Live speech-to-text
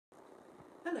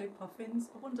Hello Puffins,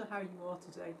 I wonder how you are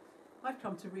today. I've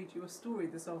come to read you a story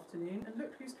this afternoon and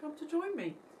look who's come to join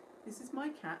me. This is my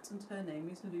cat and her name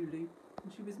is Lulu,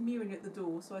 and she was mewing at the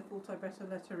door, so I thought I'd better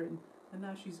let her in, and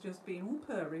now she's just being all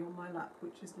purry on my lap,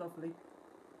 which is lovely.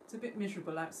 It's a bit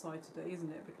miserable outside today,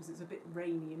 isn't it, because it's a bit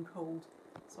rainy and cold,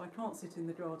 so I can't sit in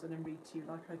the garden and read to you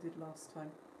like I did last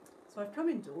time. So I've come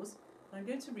indoors and I'm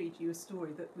going to read you a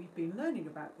story that we've been learning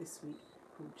about this week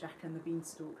called Jack and the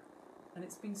Beanstalk. And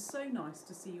it's been so nice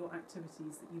to see your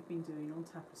activities that you've been doing on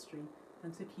Tapestry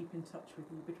and to keep in touch with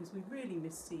you, because we really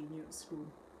miss seeing you at school.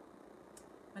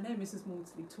 I know Mrs.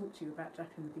 Maudsley talked to you about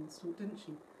Jack and the Beanstalk, didn't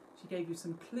she? She gave you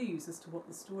some clues as to what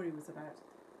the story was about.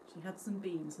 She had some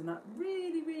beans and that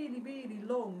really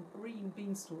long green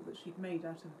beanstalk that she'd made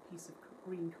out of a piece of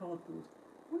green cardboard.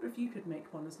 I wonder if you could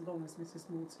make one as long as Mrs.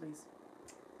 Maudsley's.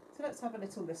 So let's have a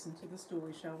little listen to the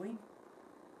story, shall we?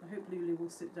 I hope Lulu will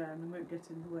sit down and won't get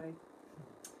in the way.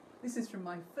 This is from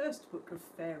my first book of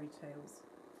fairy tales.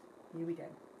 Here we go,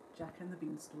 Jack and the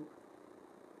Beanstalk.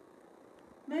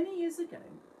 Many years ago,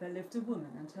 there lived a woman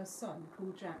and her son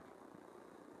called Jack.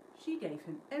 She gave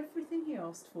him everything he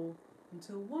asked for,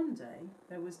 until one day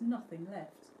there was nothing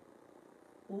left.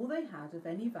 All they had of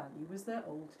any value was their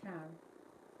old cow,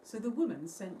 so the woman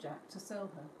sent Jack to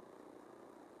sell her.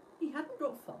 He hadn't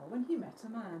got far when he met a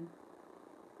man.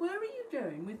 "Where are you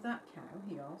going with that cow?"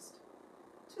 he asked.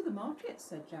 "To the market,"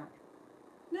 said Jack.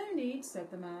 "No need,"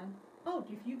 said the man. "I'll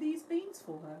give you these beans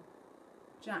for her."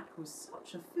 Jack was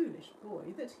such a foolish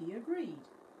boy that he agreed.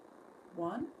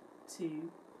 1,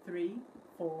 2, 3,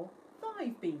 4,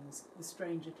 5 beans, the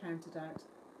stranger counted out,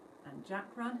 and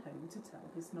Jack ran home to tell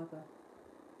his mother.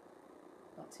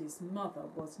 But his mother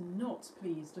was not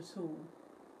pleased at all.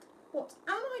 "What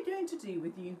am I going to do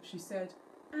with you?" she said,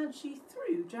 and she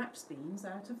threw Jack's beans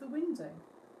out of the window.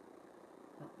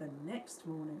 But the next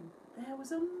morning there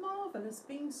was a marvellous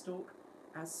beanstalk,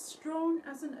 as strong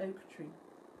as an oak tree,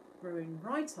 growing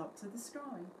right up to the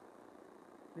sky.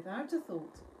 Without a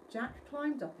thought, Jack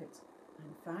climbed up it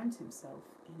and found himself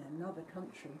in another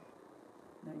country.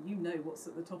 Now you know what's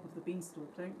at the top of the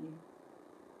beanstalk, don't you?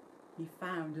 He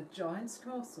found a giant's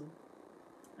castle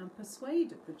and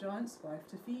persuaded the giant's wife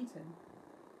to feed him.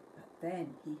 But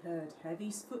then he heard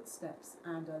heavy footsteps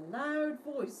and a loud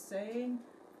voice saying,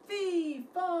 "Fee,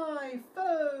 fi,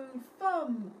 fo,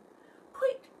 fum!"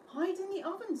 "Quick, hide in the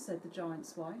oven," said the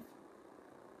giant's wife.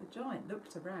 The giant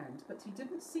looked around, but he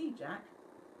didn't see Jack.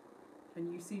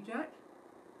 Can you see Jack?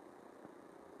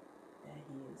 There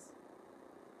he is.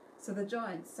 So the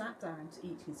giant sat down to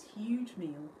eat his huge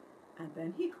meal, and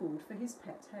then he called for his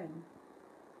pet hen.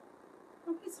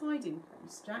 From his hiding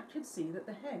place, Jack could see that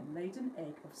the hen laid an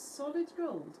egg of solid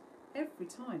gold every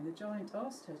time the giant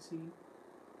asked her to.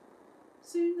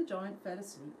 Soon the giant fell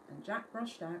asleep, and Jack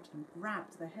rushed out and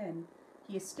grabbed the hen.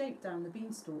 He escaped down the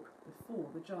beanstalk before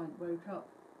the giant woke up.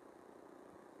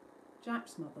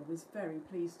 Jack's mother was very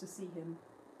pleased to see him,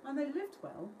 and they lived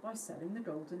well by selling the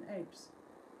golden eggs.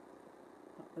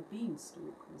 But the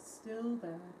beanstalk was still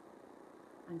there,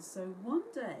 and so one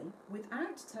day,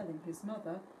 without telling his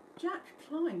mother, Jack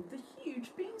climbed the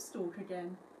huge beanstalk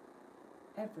again.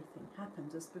 Everything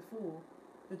happened as before.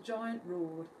 The giant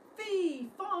roared, "Fee,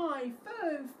 fi,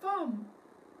 fo, fum!"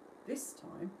 This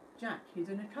time Jack hid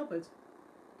in a cupboard.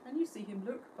 Can you see him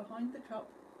look behind the cup?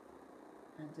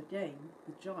 And again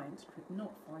the giant could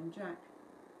not find Jack.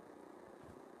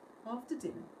 After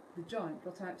dinner the giant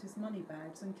got out his money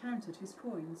bags and counted his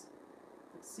coins,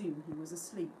 but soon he was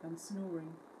asleep and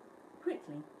snoring.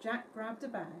 Quickly Jack grabbed a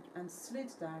bag and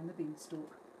slid down the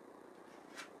beanstalk.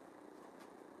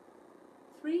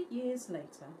 3 years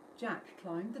later, Jack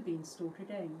climbed the beanstalk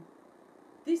again.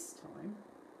 This time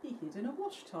he hid in a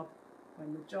wash tub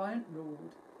when the giant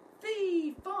roared,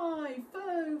 "Fee, fi,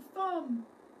 fo, fum!"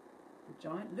 The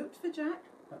giant looked for Jack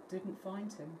but didn't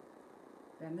find him.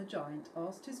 Then the giant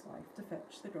asked his wife to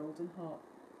fetch the golden harp,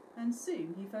 and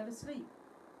soon he fell asleep.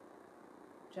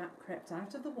 Jack crept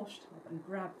out of the wash tub and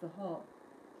grabbed the harp,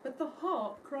 but the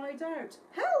harp cried out,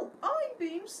 "Help! I'm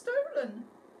being stolen!"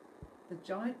 The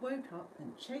giant woke up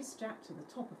and chased Jack to the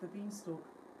top of the beanstalk.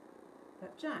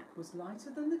 But Jack was lighter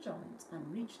than the giant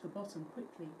and reached the bottom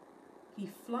quickly. He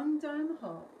flung down the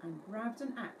harp and grabbed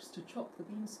an axe to chop the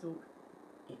beanstalk.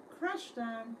 It crashed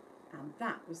down, and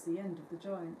that was the end of the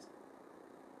giant.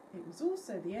 It was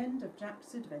also the end of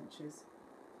Jack's adventures.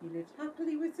 He lived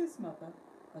happily with his mother,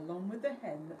 along with the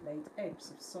hen that laid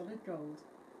eggs of solid gold,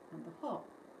 and the harp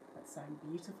that sang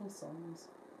beautiful songs.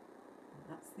 And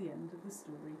that's the end of the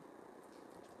story.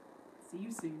 See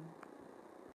you soon.